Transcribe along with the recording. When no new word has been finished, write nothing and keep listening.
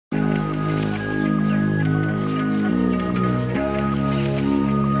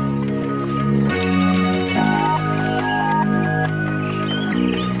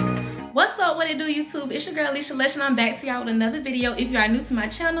Alicia Lush, and I'm back to y'all with another video. If you are new to my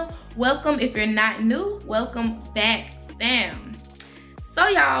channel, welcome. If you're not new, welcome back, fam. So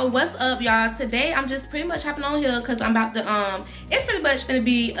y'all, what's up y'all? Today I'm just pretty much hopping on here because I'm about to it's pretty much gonna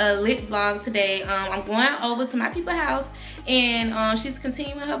be a lit vlog today. I'm going over to my people's house and she's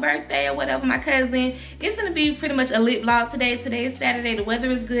continuing her birthday or whatever, my cousin. It's gonna be pretty much a lit vlog today. Today is Saturday, the weather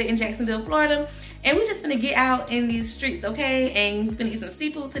is good in Jacksonville, Florida. And we just gonna get out in these streets, okay? And finna eat some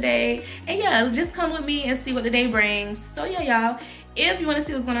seafood today. And yeah, just come with me and see what the day brings. So yeah, y'all, if you wanna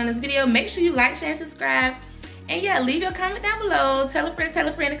see what's going on in this video, make sure you like, share, and subscribe. And yeah, leave your comment down below. Tell a friend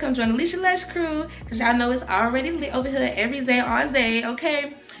to come join the Alicia Lush crew. Cause y'all know it's already lit over here every day, all day,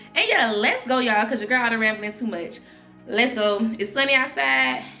 okay? And yeah, let's go, y'all, cause your girl out of rambling too much. Let's go. It's sunny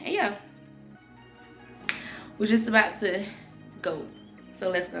outside. And yeah, we're just about to go. So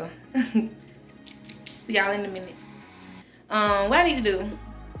let's go. See y'all in a minute. What I need to do?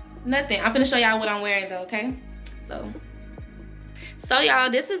 Nothing. I'm finna show y'all what I'm wearing though, okay? So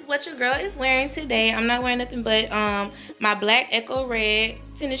y'all, this is what your girl is wearing today. I'm not wearing nothing but my black Echo Red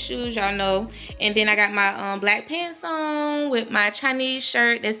tennis shoes, y'all know. And then I got my black pants on with my Chinese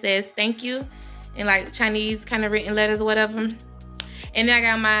shirt that says thank you in like Chinese kind of written letters or whatever. And then I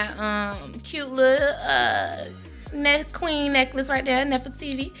got my cute little queen necklace right there,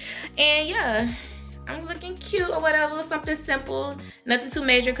 Nefertiti. And yeah, I'm looking cute or whatever, something simple, nothing too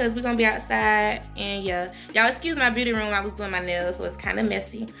major because we're gonna be outside. And yeah, y'all excuse my beauty room, I was doing my nails, so it's kind of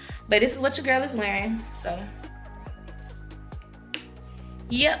messy, but this is what your girl is wearing. So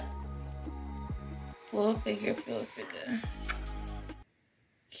yep, full figure,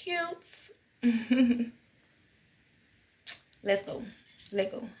 cute. Let's go.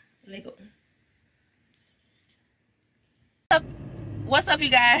 What's up, you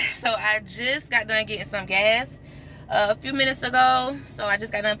guys? So I just got done getting some gas a few minutes ago. So I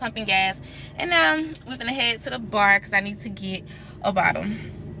just got done pumping gas, and now we're gonna head to the bar because I need to get a bottle.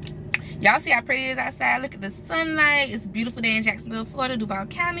 Y'all see how pretty it is outside? Look at the sunlight. It's a beautiful day in Jacksonville, Florida, Duval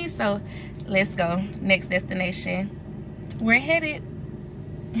County. So let's go. Next destination, we're headed.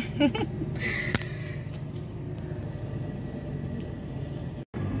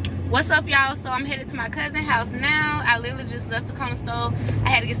 What's up, y'all? So I'm headed to my cousin's house now. I literally just left the corner store. I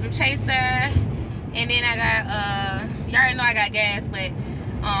had to get some chaser, and then I got you already know I got gas, but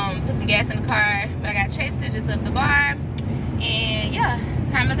put some gas in the car. But I got chaser just up the bar, and yeah,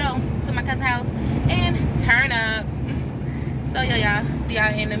 time to go to my cousin's house and turn up. So yeah, y'all, see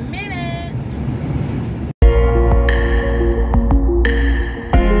y'all in a minute.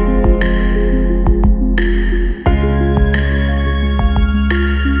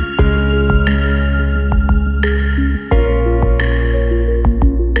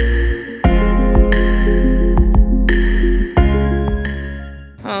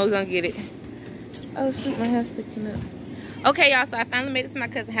 We're gonna get it. Oh shoot, my hair's sticking up. Okay, y'all, so I finally made it to my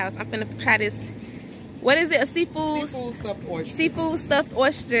cousin's house. I'm finna try this. What is it? A seafood stuffed oyster. Seafood stuffed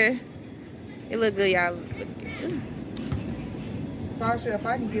oyster. It look good, y'all. Sasha, if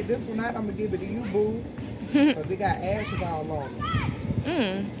I can get this one out, I'm gonna give it to you, boo. Cause it got ashes all on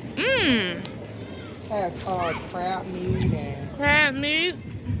it. Has crab meat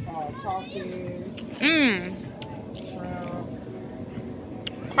and crawfish.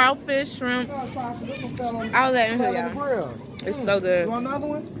 Crawfish, shrimp. I'll let him hear y'all. It's so good. You want another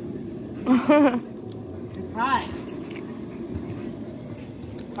one? It's hot.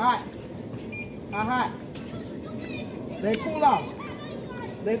 Hot. They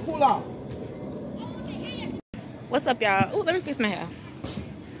cool off. What's up, y'all? Ooh, let me fix my hair.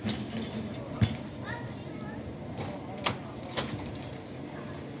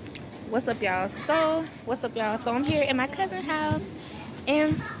 What's up, y'all? So I'm here at my cousin's house.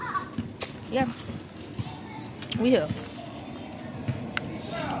 And yeah, we here.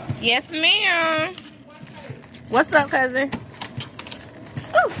 Yes, ma'am. What's up, cousin?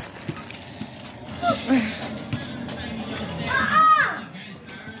 Ooh.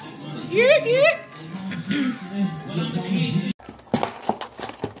 Yeah.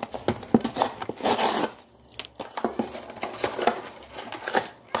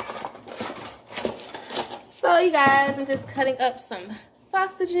 So you guys, I'm just cutting up some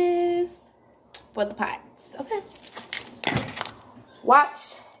sausages for the pots, okay?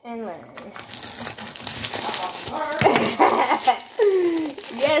 Watch and learn.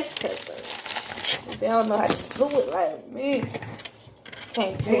 Yes, cousin. They don't know how to do it like me.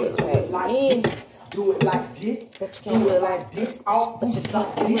 Can't do it like me. Do it like this. But you can't do it like this. But you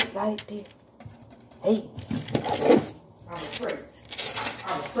can't do it like this. Hey. I'm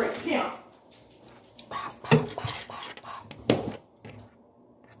afraid. Yeah.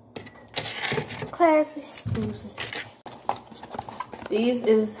 Classy. These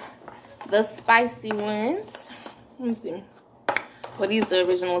is the spicy ones. Let me see. Well, these are the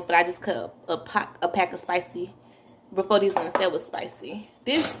original ones, but I just cut a pack of spicy before these ones that was spicy.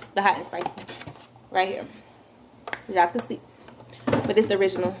 This the hot and spicy right here. Y'all can see. But it's the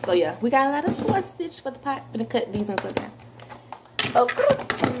original. So yeah, we got a lot of sausage for the pot. I'm gonna cut these ones down. Okay.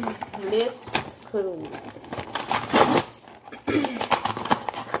 Let's cool.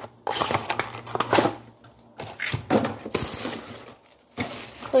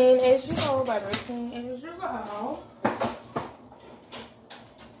 Clean as you go, baby. Clean as you go.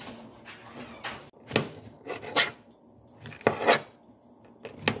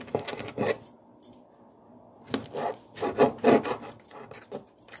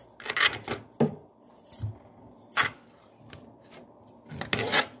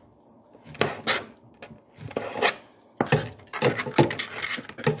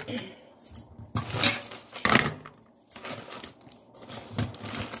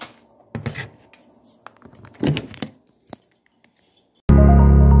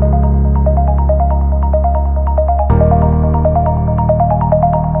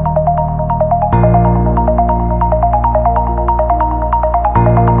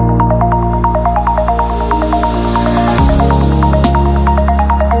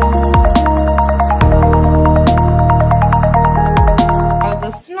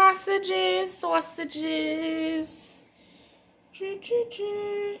 Sausages.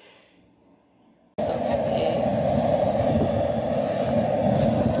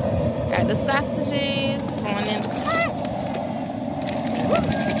 Got the sausages going in the pot.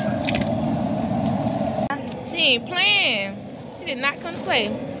 She ain't playing. She did not come to play.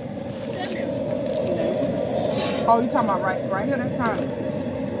 Oh, you talking about right here? That's time.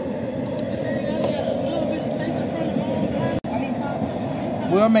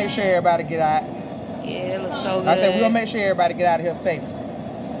 We'll make sure everybody get out. Yeah, it looks so good. I said we'll make sure everybody get out of here safe.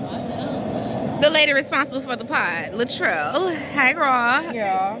 The lady responsible for the pod, Latrell. Hi, girl.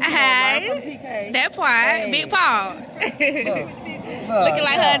 Yeah. Hi. From PK. That part, hey. Big Paul. Looking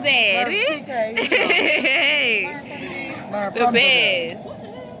like her daddy. Hey. The best.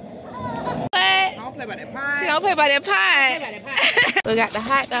 What? Don't play by that pie. She don't play by that pie. We got the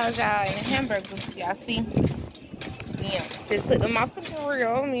hot dogs, y'all, and the hamburgers. Y'all see? Yeah. Just put them off the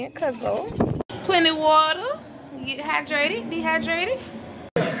grill, me and Cuzzo. Plenty of water. Get hydrated, dehydrated.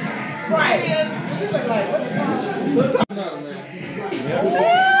 Right. She look like what?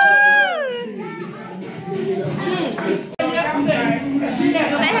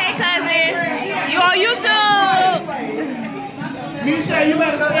 Say hey, cousin. You on YouTube? Misha, you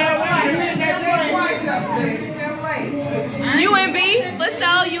better stay away. UNB, for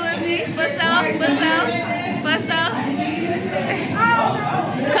sure. UNB, for sure. For sure.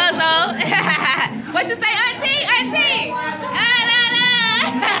 Cuzzo. What you say, auntie? Auntie?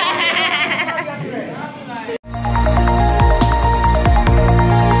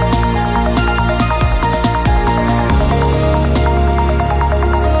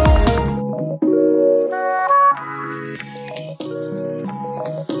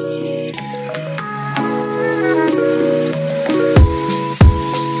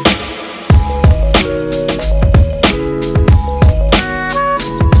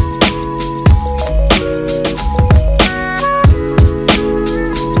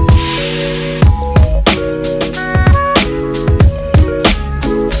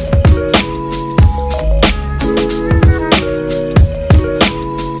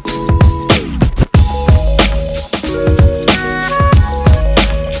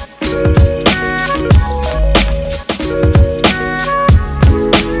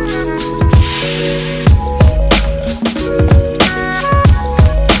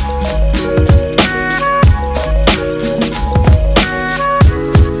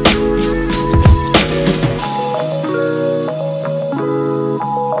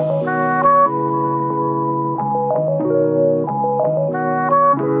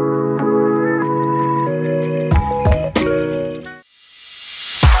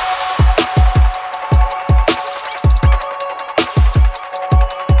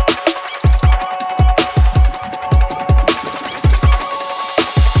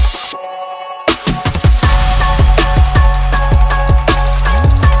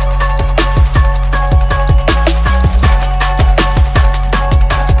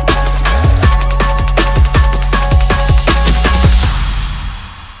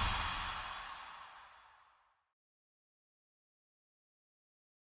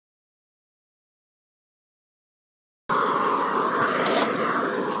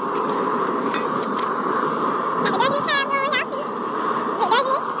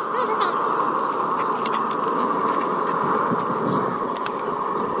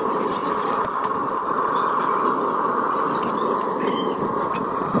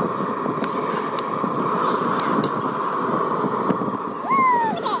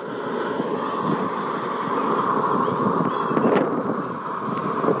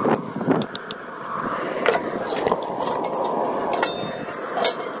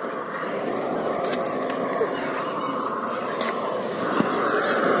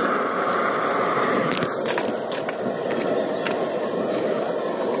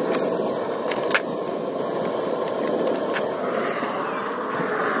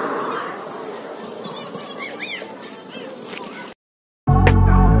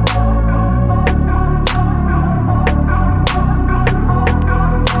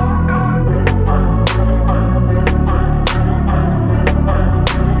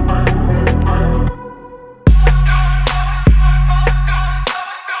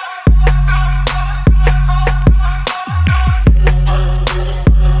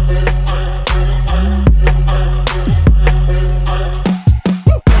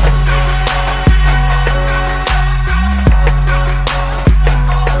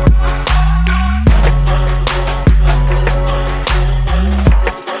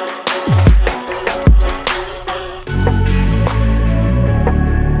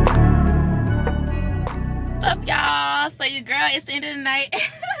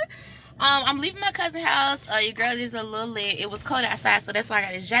 I'm leaving my cousin's house. Your girl is a little lit. It was cold outside, so that's why I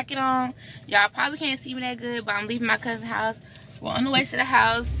got this jacket on. Y'all probably can't see me that good, but I'm leaving my cousin's house. We're on the way to the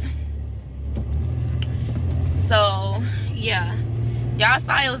house. So, yeah. Y'all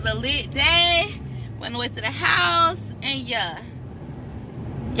saw it was a lit day. We're on the way to the house. And, yeah.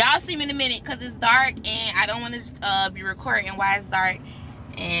 Y'all see me in a minute because it's dark. And I don't want to be recording while it's dark.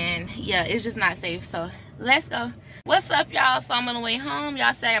 And, yeah, it's just not safe. So, let's go. What's up, y'all? So I'm on the way home.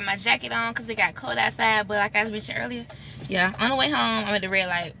 Y'all see I got my jacket on because it got cold outside, but like I mentioned earlier, yeah, on the way home, I'm at the red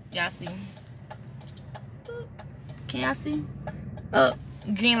light. Y'all see? Can y'all see? Oh,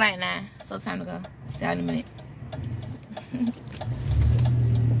 green light now. So time to go. See y'all in a minute.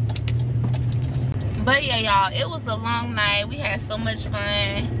 But yeah, y'all, it was a long night. We had so much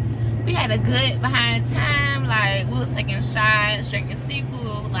fun. We had a good behind time. Like, we was taking shots, drinking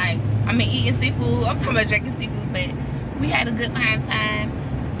seafood. Like, I mean, eating seafood. I'm talking about drinking seafood, but we had a good behind time.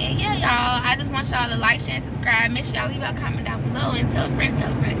 And yeah, y'all, I just want y'all to like, share, and subscribe. Make sure y'all leave a comment down below and tell a friend,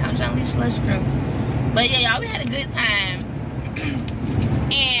 come join Leash Lush Crew. But yeah, y'all, we had a good time.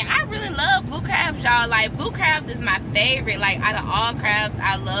 And I really love blue crabs, y'all. Like, blue crabs is my favorite. Like, out of all crabs,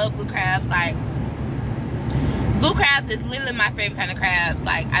 I love blue crabs. Like, blue crabs is literally my favorite kind of crabs.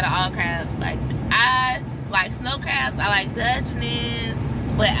 Like, out of all crabs. Like, I like snow crabs. I like Dutchness.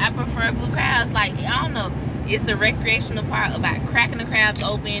 But I prefer blue crabs. Like, I don't know. It's the recreational part about cracking the crabs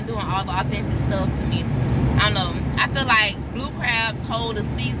open, doing all the authentic stuff to me. I don't know. I feel like blue crabs hold a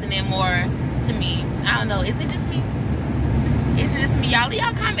seasoning more to me. I don't know. Is it just me? It's just me. Y'all leave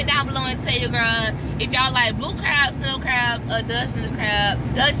y'all comment down below and tell your girl if y'all like blue crabs, snow crabs, or Dutchness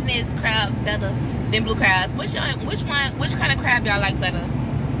crabs better than blue crabs. Which kind of crab y'all like better?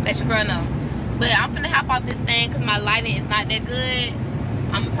 Let your girl know. But I'm finna hop off this thing because my lighting is not that good.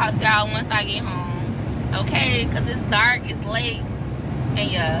 I'm gonna talk to y'all once I get home. Okay, because it's dark, it's late, and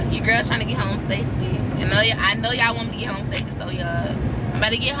yeah, your girl trying to get home safely. I know y'all want me to get home safely, so yeah, I'm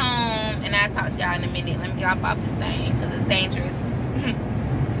about to get home, and I'll talk to y'all in a minute. Let me get off this thing, because it's dangerous.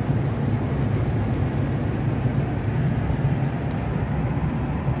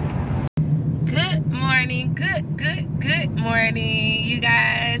 Good morning, good morning, you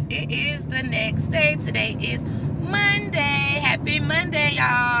guys. It is the next day. Today is Monday. Happy Monday,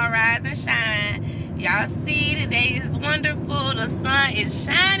 y'all. Rise and shine. Y'all see, today is wonderful. The sun is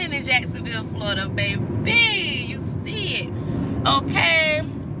shining in Jacksonville, Florida, baby. You see it. Okay.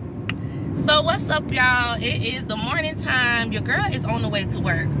 So what's up, y'all? It is the morning time. Your girl is on the way to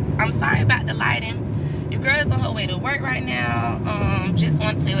work. I'm sorry about the lighting. Your girl is on her way to work right now. Just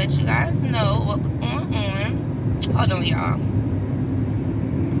want to let you guys know what was going on. Hold on, y'all.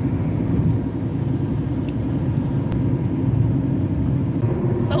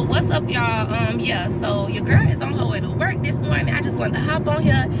 So what's up, y'all? Yeah, so your girl is on her way to work this morning. I just wanted to hop on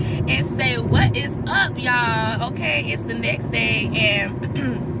here and say what is up, y'all. Okay, it's the next day, and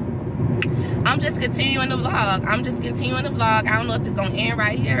I'm just continuing the vlog. I don't know if it's gonna end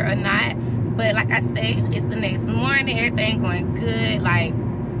right here or not, but like I say, it's the next morning. Everything going good. Like,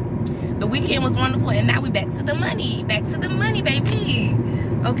 the weekend was wonderful, and now we back to the money, baby.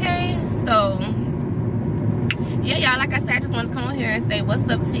 Okay, so yeah, y'all, like I said, I just wanted to come on here and say what's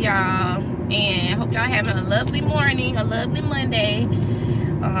up to y'all, and hope y'all having a lovely morning, a lovely Monday.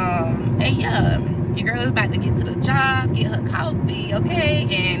 And yeah, your girl is about to get to the job, get her coffee, okay,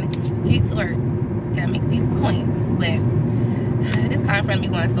 and get to work. Gotta make these coins. But this car in front of me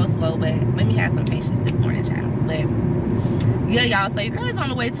going so slow, but let me have some patience this morning, child. But yeah, y'all, so your girl is on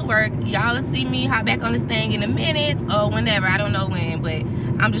the way to work. Y'all will see me hop back on this thing in a minute or whenever. I don't know when, but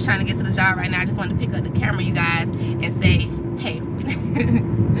I'm just trying to get to the job right now. I just wanted to pick up the camera, you guys, and say, hey.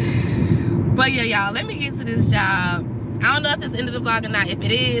 But yeah, y'all, let me get to this job. I don't know if this is the end of the vlog or not. If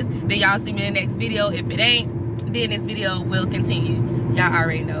it is, then y'all see me in the next video. If it ain't, then this video will continue. Y'all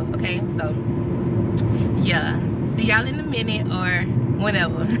already know, okay? So, yeah. See y'all in a minute or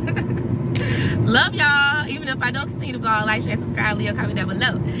whenever. Love y'all. Even if I don't continue the vlog, like, share, subscribe, leave a comment down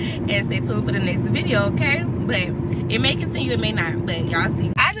below, and stay tuned for the next video, okay? But it may continue, it may not, but y'all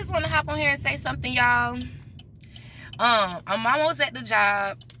see. I just want to hop on here and say something, y'all. I'm almost at the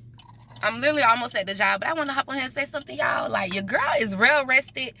job. I'm literally almost at the job, but I want to hop on here and say something, y'all. Like, your girl is real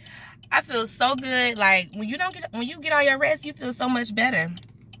rested. I feel so good. Like, when you get all your rest, you feel so much better.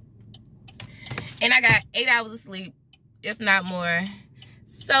 And I got 8 hours of sleep, if not more.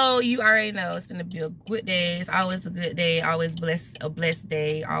 So you already know it's gonna be a good day. It's always a good day, always a blessed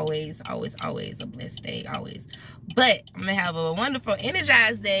day, always a blessed day, always. But I'm gonna have a wonderful,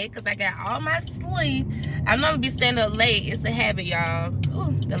 energized day because I got all my sleep. I normally be staying up late. It's a habit, y'all.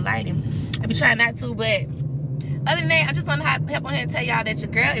 Ooh, the lighting. I be trying not to, but other than that, I just want to hop on here and tell y'all that your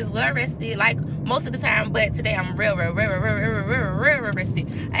girl is well rested, like most of the time. But today I'm real rested.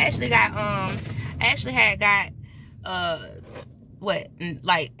 I actually had got what,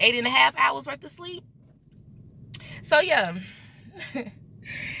 like 8.5 hours worth of sleep. So yeah,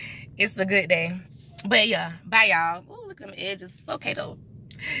 it's a good day. But yeah, bye y'all. Oh, look at them edges. It's okay though.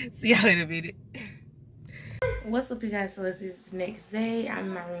 See y'all in a minute. What's up, you guys? So it's this next day. I'm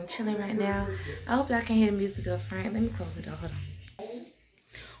in my room chilling right now. I hope y'all can hear the music up front. Let me close the door. Hold on.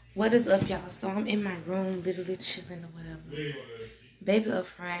 What is up, y'all? So I'm in my room, literally chilling or whatever. Baby up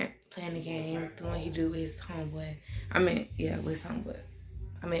front playing the game, doing what he do with his homeboy. I mean, yeah, with his homeboy.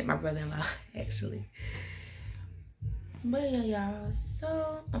 I mean, my brother-in-law, actually. But yeah, y'all.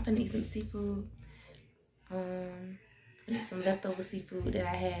 So I'm finna eat some seafood. I need some leftover seafood that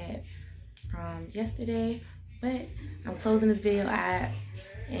I had from yesterday. But I'm closing this video out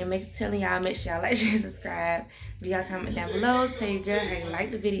and telling y'all, make sure y'all like, share, and subscribe. Leave y'all comment down below. Tell your girl how you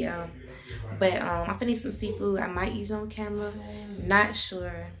like the video. But I'm finna eat some seafood. I might eat it on camera. Not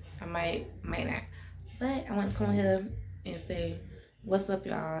sure. I might not. But I want to come here and say what's up,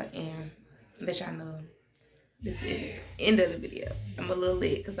 y'all, and let y'all know this is the end of the video. I'm a little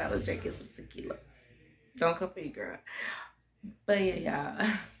lit because I was drinking some tequila. Don't come for you, girl. But yeah,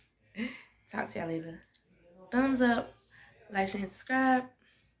 y'all. Talk to y'all later. Thumbs up, like, share, and subscribe.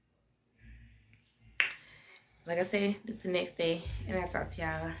 Like I said, this is the next day, and I'll talk to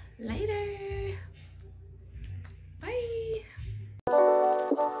y'all later. Bye.